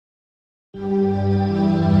If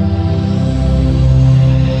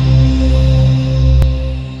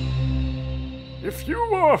you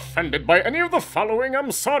were offended by any of the following,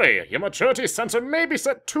 I'm sorry. Your maturity sensor may be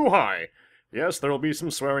set too high. Yes, there will be some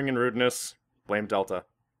swearing and rudeness. Blame Delta.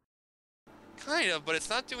 Kind of, but it's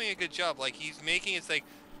not doing a good job. Like, he's making it's like,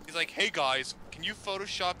 he's like, hey guys, can you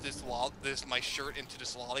Photoshop my shirt into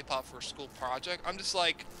this lollipop for a school project? I'm just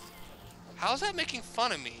like, how's that making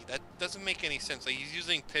fun of me? That doesn't make any sense. Like, he's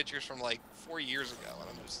using pictures from like 4 years ago,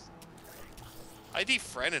 and I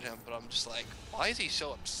defriended him, but I'm just like, why is he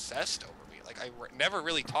so obsessed over me? Like, I never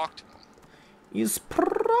really talked to him. It's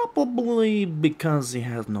probably because he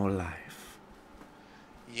has no life.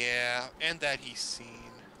 Yeah, and that he's seen.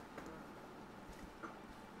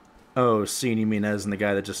 Oh, seen, you mean as in the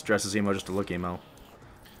guy that just dresses emo just to look emo?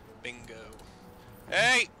 Bingo.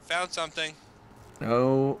 Hey, found something.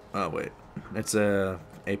 Oh wait. It's a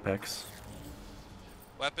Apex.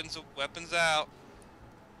 Weapons out.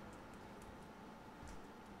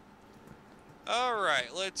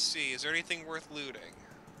 Alright, let's see. Is there anything worth looting?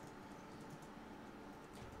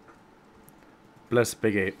 Bless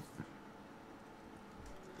Big Ape.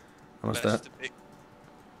 Almost that.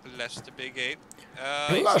 Bless the Big Ape.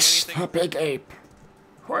 Bless the Big Ape.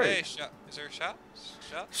 Hey, is there a shop?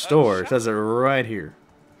 Store. It says it right here.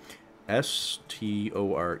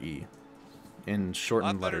 S-T-O-R-E. In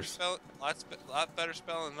shortened letters. Lot better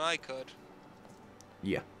spelling than I could.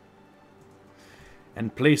 Yeah.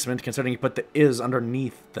 And placement, considering you put the is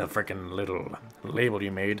underneath the frickin' little label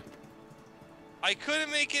you made. I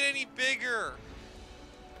couldn't make it any bigger.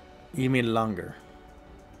 You mean longer?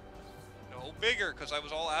 No, bigger, because I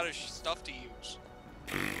was all out of stuff to use.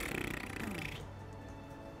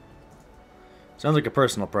 Sounds like a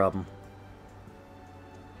personal problem.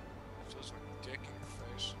 Feels like a dick in your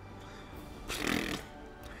face.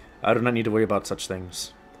 I do not need to worry about such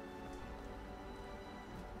things.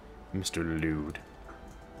 Mr. Lewd.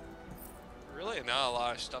 Really not a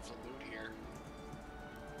lot of stuff to loot here.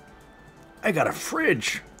 I got a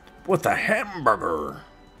fridge with a hamburger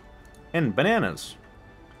and bananas.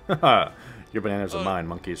 Haha, your bananas are mine,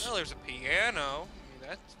 monkeys. Well, there's a piano. I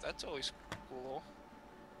mean, that's always cool.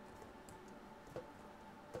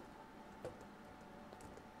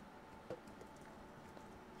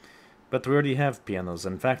 But we already have pianos.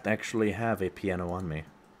 In fact, I actually have a piano on me.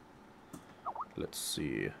 Let's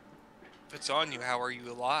see. If it's on you, how are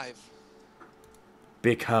you alive?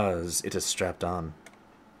 Because it is strapped on.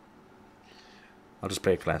 I'll just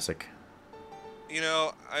play a classic. You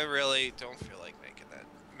know, I really don't feel like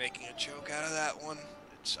making a joke out of that one.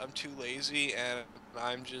 I'm too lazy, and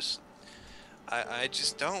I'm just, I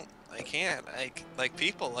just don't. I can't. Like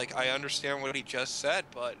people. Like, I understand what he just said,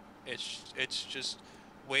 but it's just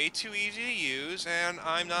way too easy to use, and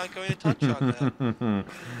I'm not going to touch on that.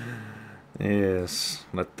 Yes,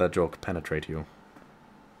 let that joke penetrate you.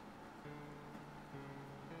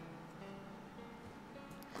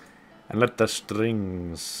 And let the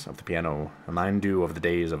strings of the piano remind you of the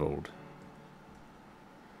days of old.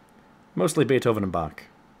 Mostly Beethoven and Bach.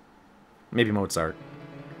 Maybe Mozart.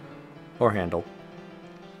 Or Handel.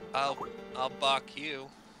 I'll Bach you.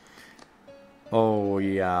 Oh,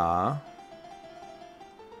 yeah.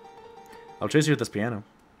 I'll chase you with this piano.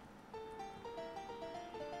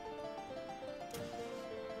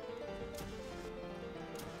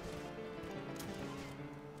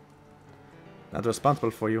 Not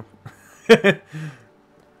responsible for you.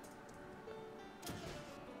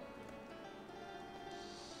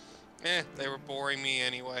 They were boring me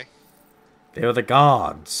anyway. They were the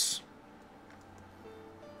gods.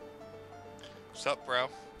 Sup, bro?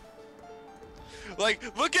 Like,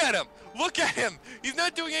 look at him! Look at him! He's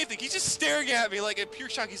not doing anything. He's just staring at me like in pure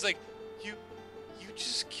shock. He's like, you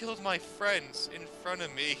just killed my friends in front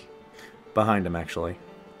of me. Behind him, actually.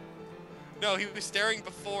 No, he was staring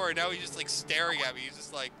before, and now he's just like staring at me. He's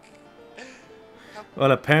just like...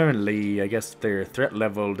 Well, apparently, I guess their threat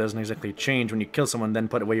level doesn't exactly change when you kill someone, then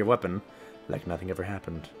put away your weapon. Like nothing ever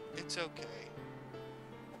happened. It's okay.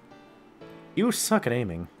 You suck at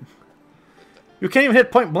aiming. You can't even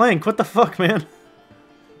hit point blank. What the fuck, man?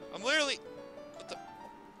 I'm literally... What the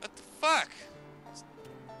fuck?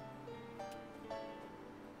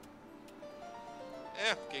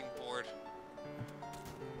 Yeah, I'm getting bored.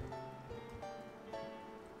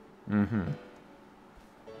 Mm-hmm.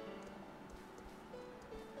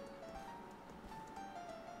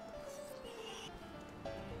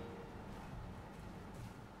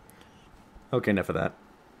 Okay, enough of that.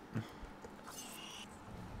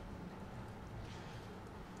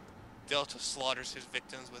 Delta slaughters his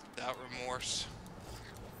victims without remorse.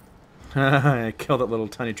 I killed that little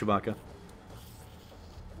tiny Chewbacca.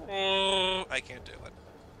 I can't do it.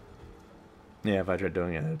 Yeah, if I tried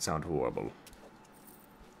doing it, it'd sound horrible.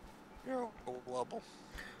 You're horrible.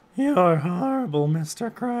 You're horrible,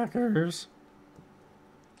 Mr. Crackers.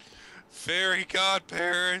 Fairy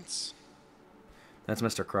godparents. That's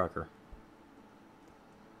Mr. Crocker.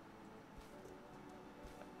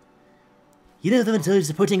 You know, everyone's always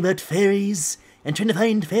reporting about fairies and trying to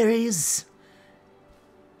find fairies.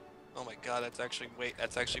 Oh my god, that's actually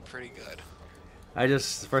pretty good.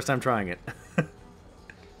 First time trying it.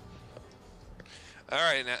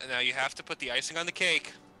 Alright, now you have to put the icing on the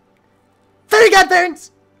cake. Fairy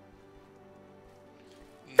godparents!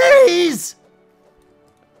 Fairies!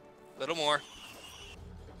 Little more.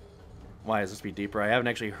 Why, is this be deeper? I haven't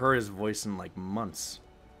actually heard his voice in, like, months.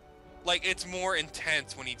 Like, it's more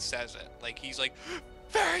intense when he says it. Like, he's like,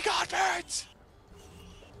 Fairy godparents!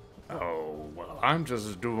 Oh, well, I'm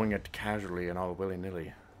just doing it casually and all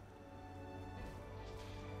willy-nilly.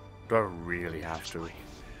 Do I really have to?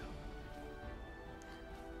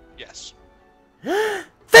 Yes.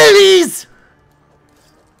 Fairies!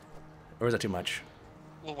 Or is that too much?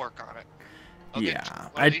 We'll work on it.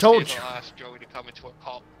 I told you. I'll ask Joey to come into a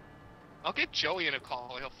call. I'll get Joey in a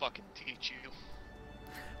call. He'll fucking teach you.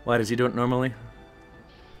 Why, does he do it normally?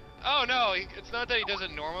 Oh no, it's not that he does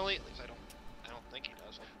it normally. At least I don't think he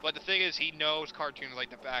does. But the thing is, he knows cartoons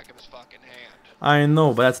like the back of his fucking hand. I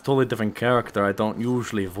know, but that's a totally different character I don't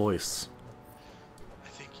usually voice. I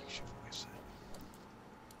think you should voice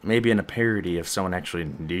it. Maybe in a parody if someone actually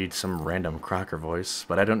needs some random Crocker voice,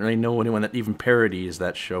 but I don't really know anyone that even parodies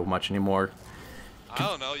that show much anymore. I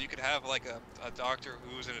don't know, you could have like a Doctor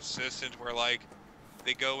Who's an assistant where like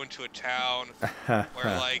they go into a town where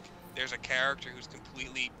like there's a character who's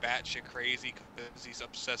completely batshit crazy because he's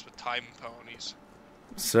obsessed with time ponies.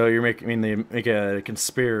 So you're making, they make a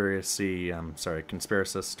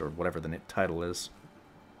conspiracist or whatever the title is.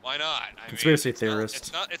 Why not? Conspiracy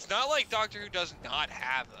theorist. It's not like Doctor Who does not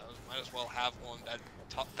have those. Might as well have one that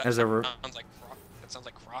sounds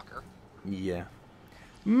like Crocker. Yeah.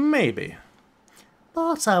 Maybe.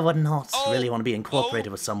 But I would not really want to be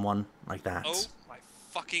incorporated with someone like that. Oh my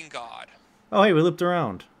fucking god. Oh, hey, we looped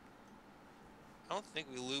around. I don't think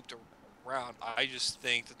we looped around. I just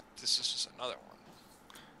think that this is just another one.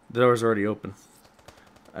 The door's already open.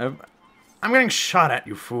 I'm getting shot at,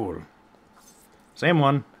 you fool. Same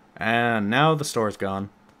one. And now the store's gone.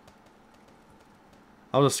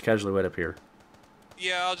 I'll just casually wait up here.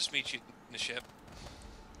 Yeah, I'll just meet you in the ship.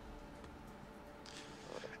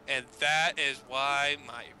 And that is why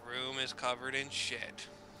my room is covered in shit.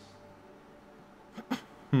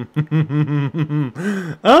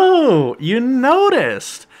 Oh, you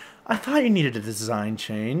noticed! I thought you needed a design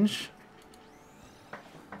change.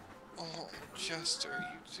 Oh, Chester,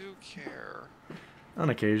 you do care. On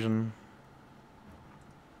occasion.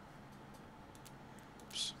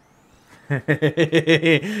 Oops.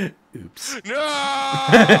 No!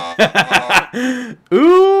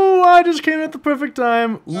 Ooh, I just came at the perfect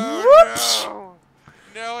time. Whoops! No.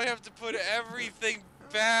 Now I have to put everything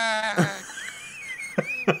back.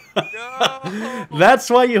 No! That's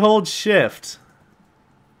why you hold shift.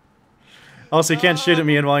 Also, you can't shoot at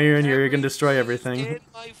me, and while you're in here, you're gonna destroy everything. In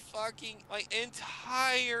my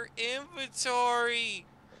entire inventory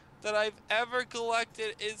that I've ever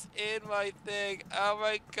collected is in my thing. Oh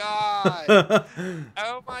my god.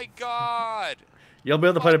 Oh my god. You'll be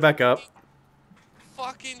able to put it back up.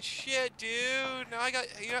 Fucking shit, dude. Now I got,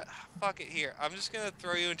 fuck it, here. I'm just gonna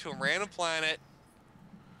throw you into a random planet.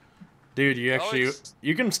 Dude, you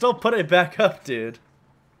can still put it back up, dude.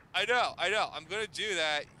 I know. I'm gonna do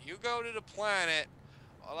that. You go to the planet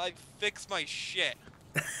while I fix my shit.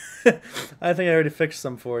 I think I already fixed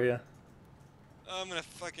some for you. I'm gonna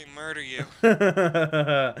fucking murder you.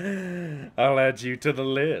 I'll add you to the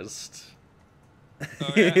list.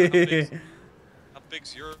 Oh yeah? How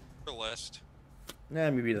big's your list?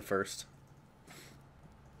 Nah, maybe the first.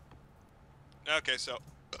 Okay, so...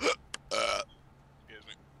 Excuse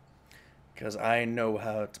me. Because I know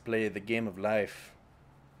how to play the game of life.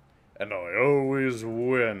 And I always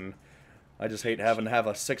win. I just hate having to have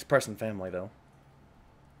a 6-person family, though.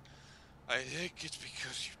 I think it's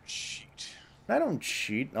because you cheat. I don't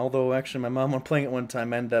cheat, although actually my mom, when playing it one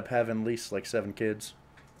time, ended up having at least like 7 kids.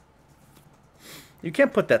 You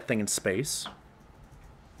can't put that thing in space.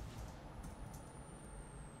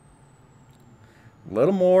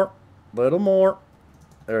 Little more. Little more.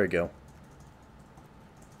 There we go.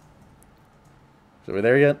 So we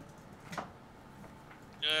there yet?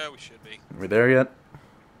 Yeah, we should be. We there yet?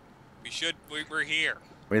 We're here.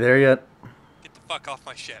 We there yet? Get the fuck off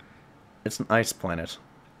my ship. It's an ice planet.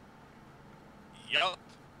 Yup.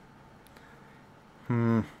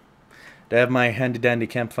 Do I have my handy-dandy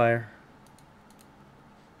campfire?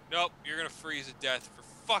 Nope, you're gonna freeze to death for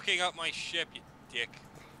fucking up my ship, you dick.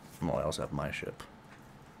 Well, I also have my ship.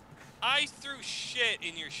 I threw shit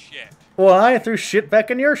in your ship. Well, I threw shit back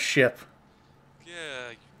in your ship.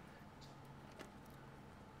 Yeah.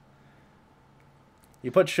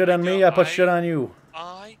 You put shit on me, I put shit on you.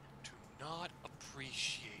 I do not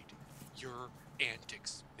appreciate your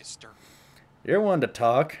antics, mister. You're one to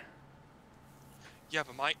talk. Yeah,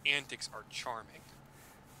 but my antics are charming.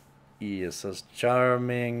 He is as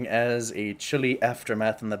charming as a chilly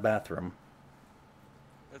aftermath in the bathroom.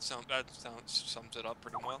 That sums it up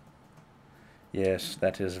pretty well. Yes,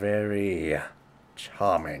 that is very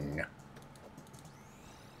charming.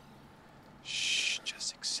 Shh,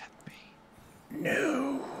 just accept me.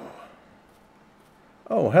 No.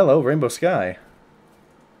 Oh, hello, rainbow sky.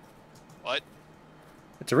 What?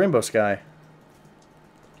 It's a rainbow sky.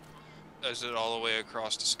 Is it all the way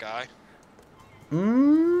across the sky?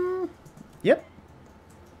 Yep.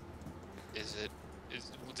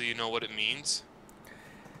 Do you know what it means?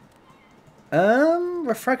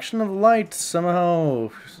 Refraction of light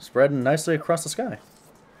somehow spreading nicely across the sky.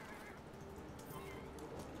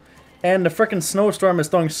 And the frickin' snowstorm is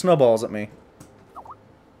throwing snowballs at me.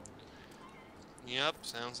 Yep,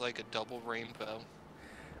 sounds like a double rainbow.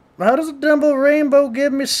 How does a double rainbow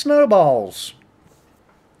give me snowballs?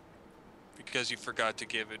 Because you forgot to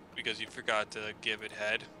give it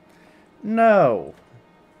head. No.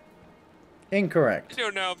 Incorrect. I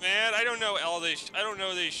don't know, man. I don't know all this. I don't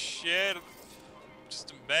know this shit. I'm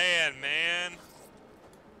just a man.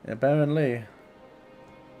 Apparently.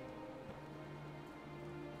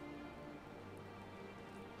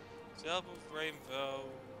 Double rainbow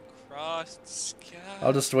across the sky.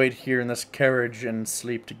 I'll just wait here in this carriage and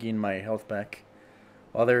sleep to gain my health back.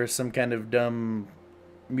 While there is some kind of dumb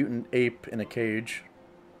mutant ape in a cage.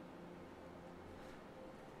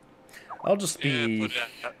 I'll just be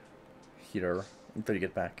here until you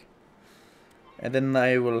get back. And then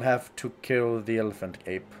I will have to kill the elephant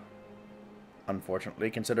ape. Unfortunately,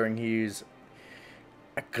 considering he's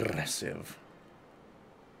aggressive.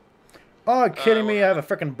 Oh, kidding me? I have a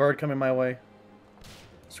frickin' bird coming my way.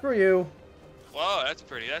 Screw you. Whoa, that's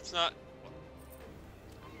pretty. That's not...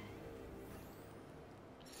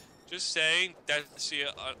 Just saying, that's the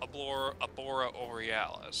Abora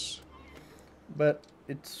Aurealis. But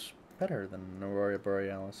it's better than Aurora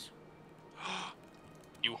Borealis.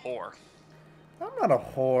 You whore. I'm not a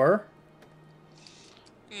whore.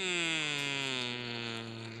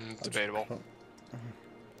 Debatable.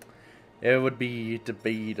 It would be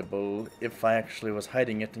debatable if I actually was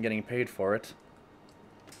hiding it and getting paid for it.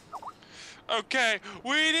 Okay,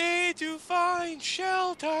 we need to find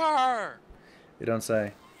shelter! You don't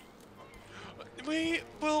say. We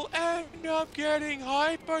will end up getting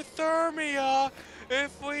hypothermia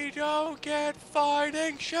if we don't get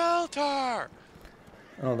finding shelter!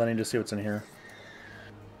 Oh, then I need to see what's in here.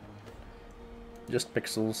 Just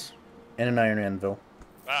pixels. And an iron anvil.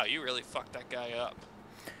 Wow, you really fucked that guy up.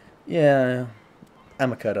 Yeah,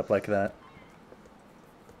 I'm a cut up like that.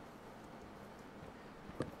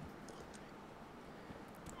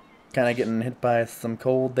 Kinda getting hit by some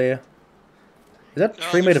cold there. Is that No,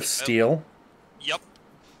 tree made of there's- steel? Yup.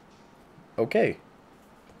 Okay.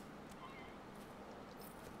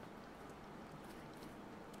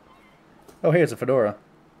 Oh, hey, it's a fedora.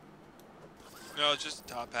 No, it's just a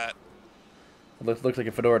top hat. It looks like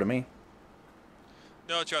a fedora to me.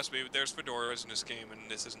 No, trust me, there's fedoras in this game, and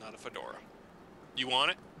this is not a fedora. You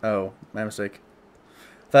want it? Oh, my mistake.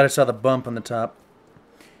 Thought I saw the bump on the top.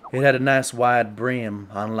 It had a nice wide brim,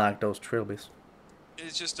 unlike those trilbies.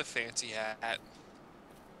 It's just a fancy hat.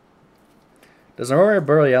 Does Aurora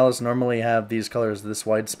Borealis normally have these colors this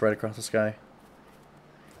widespread across the sky?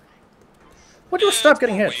 Would you Eh, stop it's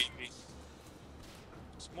getting more hit? wavy.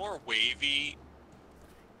 It's more wavy.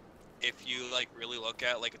 If you like really look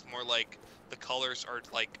at, like, it's more like the colors are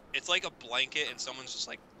like, it's like a blanket and someone's just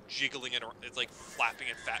like jiggling it, or it's like flapping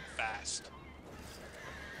it fast.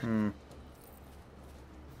 I mean,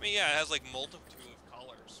 yeah, it has like multitude of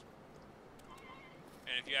colors.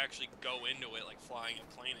 And if you actually go into it, like flying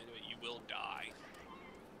a plane into it, you will die.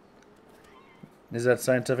 Is that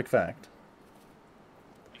scientific fact?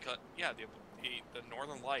 Because, yeah, the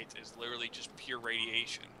northern lights is literally just pure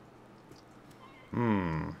radiation.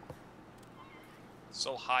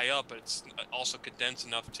 So high up, but it's also condensed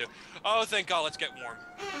enough to... Oh, thank God, let's get warm.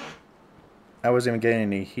 I wasn't even getting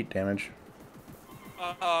any heat damage.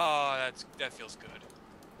 Oh, that feels good.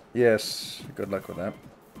 Yes, good luck with that.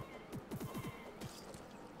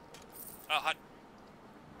 Hot.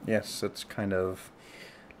 Yes, it's kind of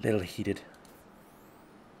a little heated.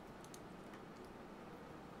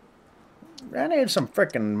 I need some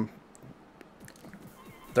frickin'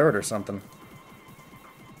 dirt or something.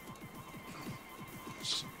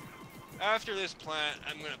 After this plant,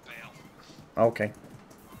 I'm gonna bail. Okay.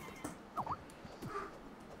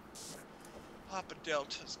 Papa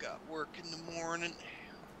Delta's got work in the morning.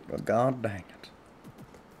 Well, god dang it.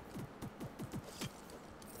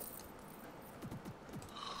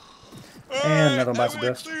 And another bites of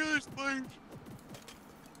dust. Clear this place.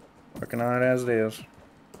 Working on it as it is.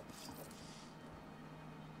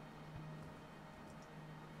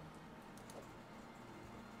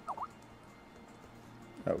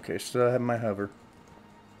 Okay, still have my hover.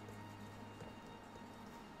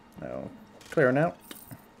 No. Clearing out.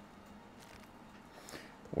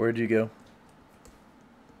 Where'd you go?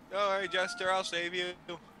 Don't worry, Jester, I'll save you.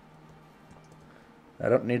 I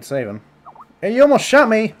don't need saving. Hey, you almost shot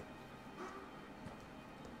me!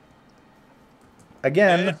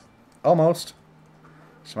 Again. Did? Almost.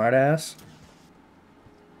 Smart ass.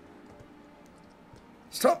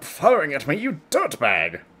 Stop firing at me, you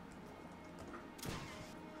dirtbag!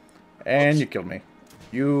 And you killed me.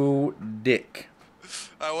 You dick.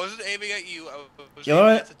 I wasn't aiming at you, I was You know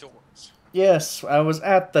aiming what? at the doors. Yes, I was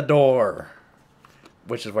at the door.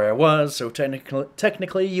 Which is where I was, so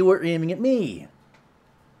technically you were aiming at me.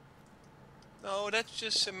 No, that's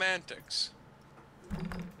just semantics.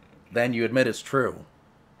 Then you admit it's true.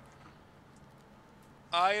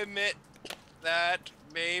 I admit that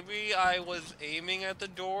maybe I was aiming at the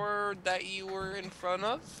door that you were in front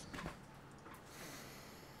of.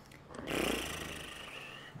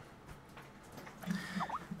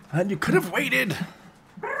 And you could have waited.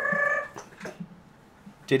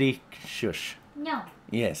 Did he? Shush. No,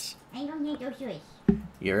 Yes. I don't need to shush.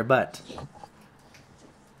 You're a butt.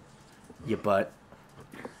 You butt.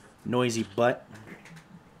 Noisy butt.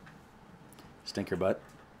 Stinker butt.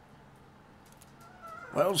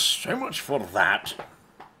 Well, so much for that.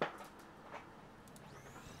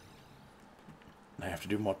 I have to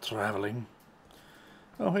do more traveling.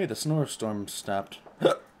 Oh, hey, the snowstorm stopped.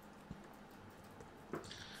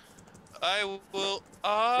 I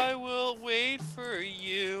will wait for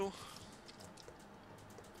you.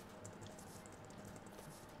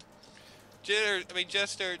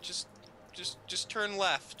 Jester, just turn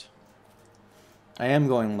left. I am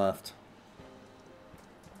going left.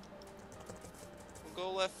 We'll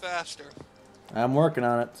go left faster. I'm working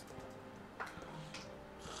on it.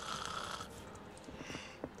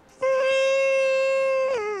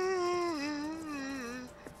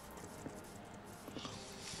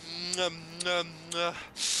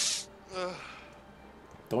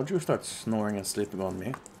 Don't you start snoring and sleeping on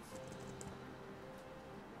me.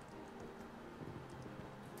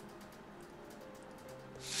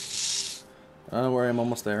 Don't worry, I'm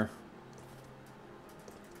almost there.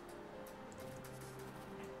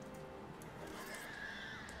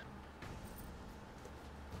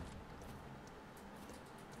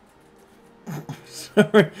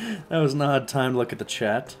 Sorry, that was an odd time to look at the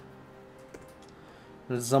chat.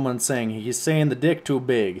 There's someone saying, he's saying the dick too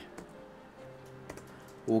big.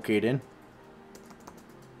 Okay then.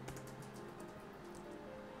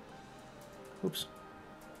 Oops.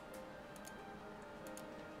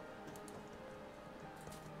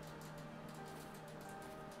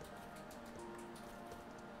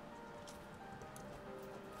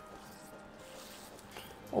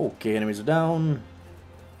 Okay, enemies are down.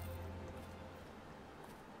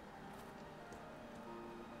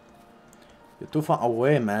 You're too far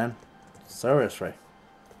away, man. Seriously.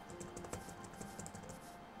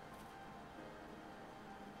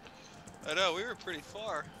 I know, we were pretty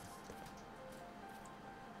far.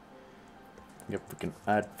 Yep, we can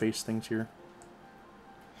add face things here.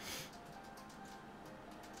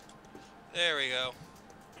 There we go.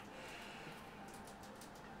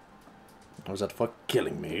 Or was that for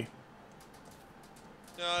killing me?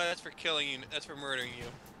 No, that's for killing you. That's for murdering you.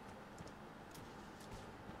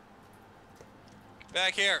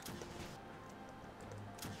 Back here.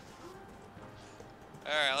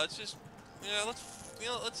 Alright, let's just...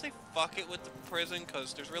 let's say fuck it with the prison,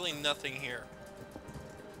 because there's really nothing here.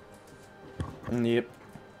 Yep.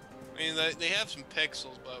 I mean, they have some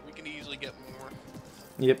pixels, but we can easily get more.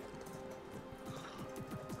 Yep.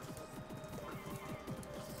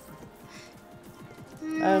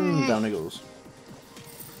 And down it goes.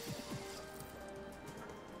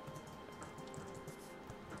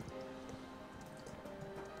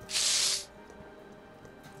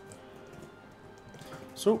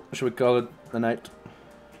 So, should we call it a night?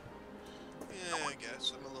 Yeah, I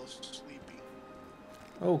guess. I'm a little sleepy.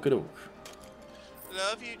 Oh, good oak.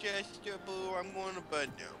 Love you, Jester Boo. I'm going to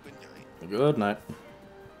bed now. Good night. Good night.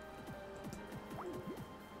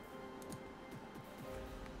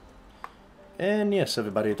 And yes,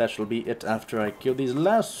 everybody, that shall be it after I kill these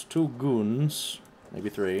last 2 goons. Maybe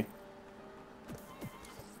 3.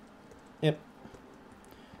 Yep.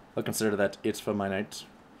 I'll consider that it for my night.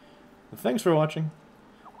 Thanks for watching.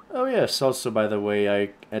 Oh yes, also by the way,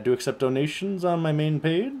 I do accept donations on my main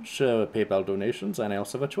page, PayPal donations, and I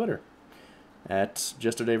also have a Twitter, at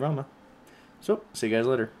JesterdayRama. So, see you guys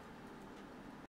later.